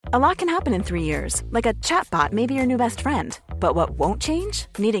A lot can happen in 3 years, like a chatbot may be your new best friend. But what won't change?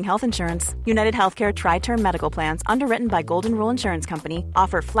 Needing health insurance. United Healthcare Tri-Term Medical Plans, underwritten by Golden Rule Insurance Company,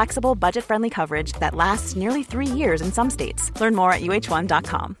 offer flexible, budget-friendly coverage that lasts nearly 3 years in some states. Learn more at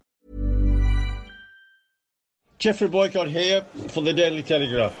uh1.com. Geoffrey Boycott here for the Daily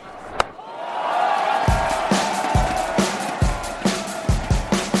Telegraph.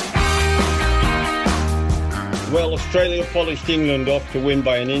 Well, Australia polished England off to win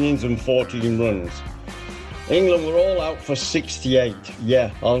by an innings and 14 runs. England were all out for 68.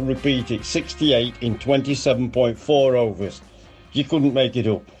 Yeah, I'll repeat it, 68 in 27.4 overs. You couldn't make it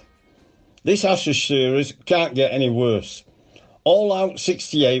up. This Ashes series can't get any worse. All out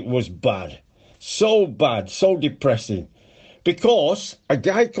 68 was bad. So bad, so depressing. Because a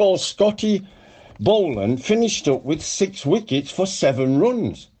guy called Scotty Boland finished up with 6 wickets for 7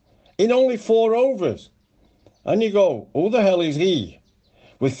 runs in only 4 overs. And you go, who the hell is he?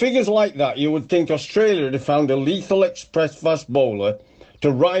 With figures like that, you would think Australia had found a lethal express fast bowler to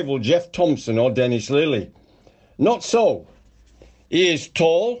rival Jeff Thomson or Dennis Lillee. Not so. He is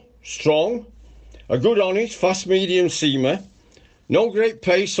tall, strong, a good honest fast medium seamer, no great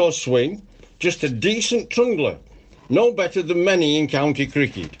pace or swing, just a decent trundler, no better than many in county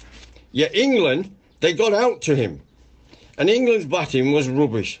cricket. Yet England, they got out to him. And England's batting was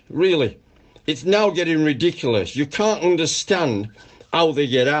rubbish, really. It's now getting ridiculous. You can't understand how they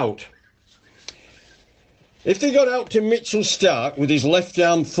get out. If they got out to Mitchell Starc with his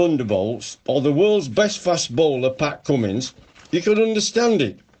left-arm thunderbolts or the world's best fast bowler, Pat Cummins, you could understand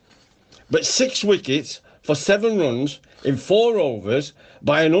it. But 6 wickets for 7 runs in 4 overs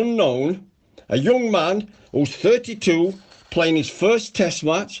by an unknown, a young man who's 32, playing his first test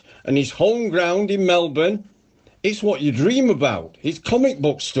match and his home ground in Melbourne, it's what you dream about. It's comic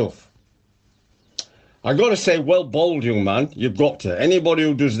book stuff. I got to say, well bowled, young man. You've got to. Anybody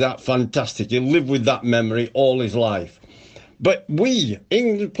who does that, fantastic. He'll live with that memory all his life. But we,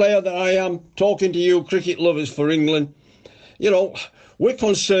 England player that I am, talking to you, cricket lovers for England, you know, we're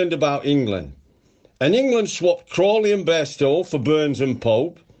concerned about England. And England swapped Crawley and Bairstow for Burns and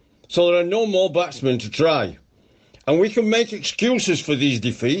Pope, so there are no more batsmen to try. And we can make excuses for these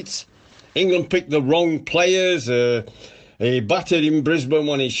defeats. England picked the wrong players, he battered in Brisbane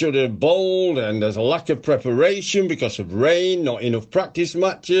when he should have bowled, and there's a lack of preparation because of rain, not enough practice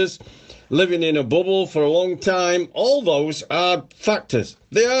matches, living in a bubble for a long time. All those are factors.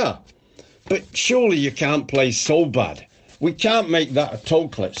 They are. But surely you can't play so bad. We can't make that a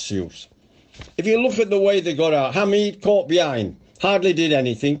total excuse. If you look at the way they got out, Hamid caught behind, hardly did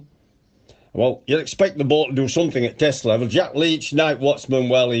anything. Well, you'd expect the ball to do something at test level. Jack Leach, night watchman,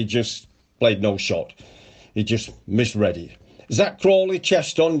 well, he just played no shot. He just misread it. Zach Crawley,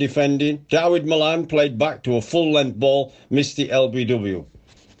 chest on, defending. Dawid Malan played back to a full-length ball, missed the LBW.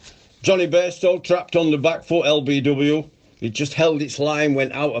 Johnny Bairstow trapped on the back foot, LBW. It just held its line,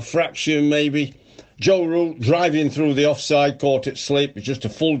 went out a fraction maybe. Joe Root driving through the offside, caught it slip. It's just a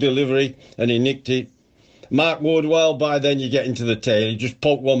full delivery and he nicked it. Mark Wood, well, by then you get into the tail. He just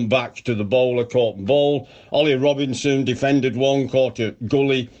poked one back to the bowler, caught and bowled. Ollie Robinson defended one, caught a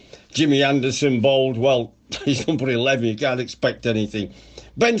gully. Jimmy Anderson bowled, well, he's number 11, you can't expect anything.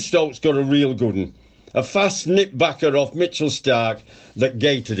 Ben Stokes got a real good one. A fast nip backer off Mitchell Starc that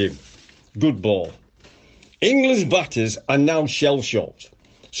gated him. Good ball. England's batters are now shell-shocked.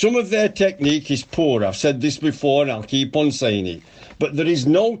 Some of their technique is poor. I've said this before and I'll keep on saying it. But there is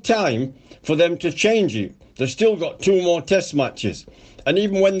no time for them to change it. They've still got 2 more test matches. And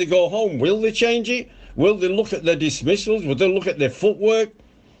even when they go home, will they change it? Will they look at their dismissals? Will they look at their footwork?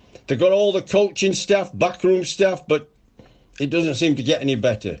 They've got all the coaching staff, backroom staff, but it doesn't seem to get any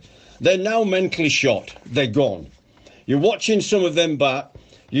better. They're now mentally shot. They're gone. You're watching some of them bat,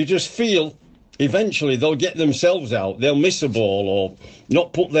 you just feel eventually they'll get themselves out. They'll miss a ball or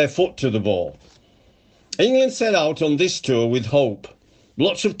not put their foot to the ball. England set out on this tour with hope.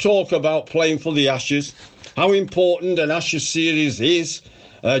 Lots of talk about playing for the Ashes, how important an Ashes series is.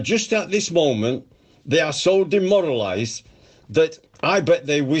 Just at this moment, they are so demoralised that I bet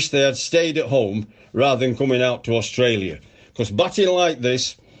they wish they had stayed at home rather than coming out to Australia. Because batting like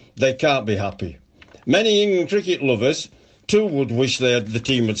this, they can't be happy. Many England cricket lovers too would wish the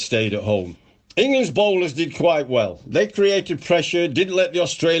team had stayed at home. England's bowlers did quite well. They created pressure, didn't let the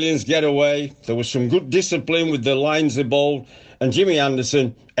Australians get away. There was some good discipline with the lines they bowled. And Jimmy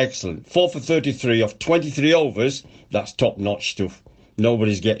Anderson, excellent. 4 for 33 off 23 overs. That's top-notch stuff.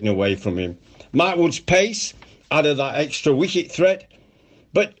 Nobody's getting away from him. Mark Wood's pace added that extra wicket threat.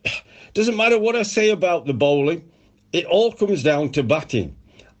 But doesn't matter what I say about the bowling. It all comes down to batting.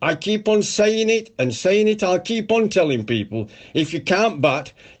 I keep on saying it and saying it. I'll keep on telling people, if you can't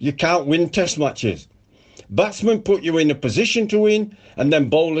bat, you can't win test matches. Batsmen put you in a position to win, and then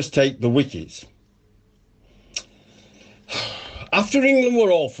bowlers take the wickets. After England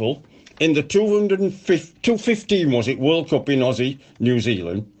were awful in the 215, was it, World Cup in Aussie, New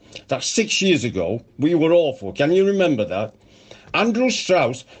Zealand, that's 6 years ago, we were awful. Can you remember that? Andrew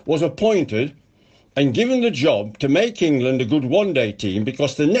Strauss was appointed and given the job to make England a good one-day team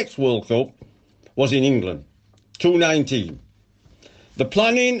because the next World Cup was in England, 2019. The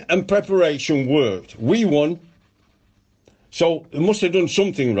planning and preparation worked. We won, so they must have done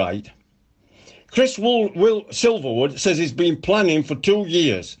something right. Chris Silverwood says he's been planning for 2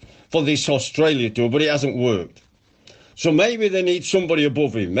 years for this Australia tour, but it hasn't worked. So maybe they need somebody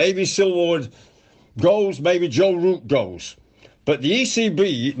above him. Maybe Silverwood goes, maybe Joe Root goes. But the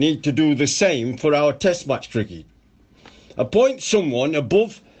ECB need to do the same for our test match cricket. Appoint someone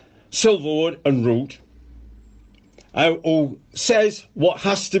above Silverwood and Root who says what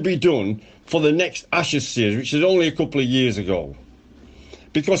has to be done for the next Ashes series, which is only a couple of years ago.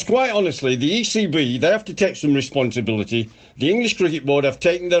 Because quite honestly, the ECB, they have to take some responsibility. The English Cricket Board have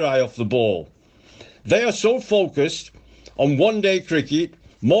taken their eye off the ball. They are so focused on one-day cricket,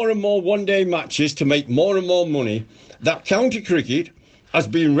 more and more one-day matches to make more and more money, that county cricket has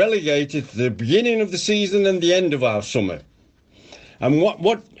been relegated to the beginning of the season and the end of our summer. And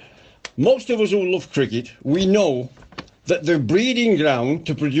what most of us who love cricket, we know that the breeding ground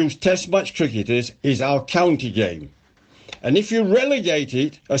to produce test match cricketers is our county game. And if you relegate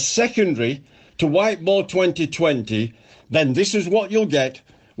it as secondary to White Ball 2020, then this is what you'll get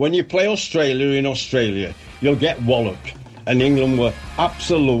when you play Australia in Australia. You'll get walloped. And England were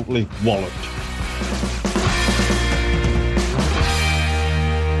absolutely walloped.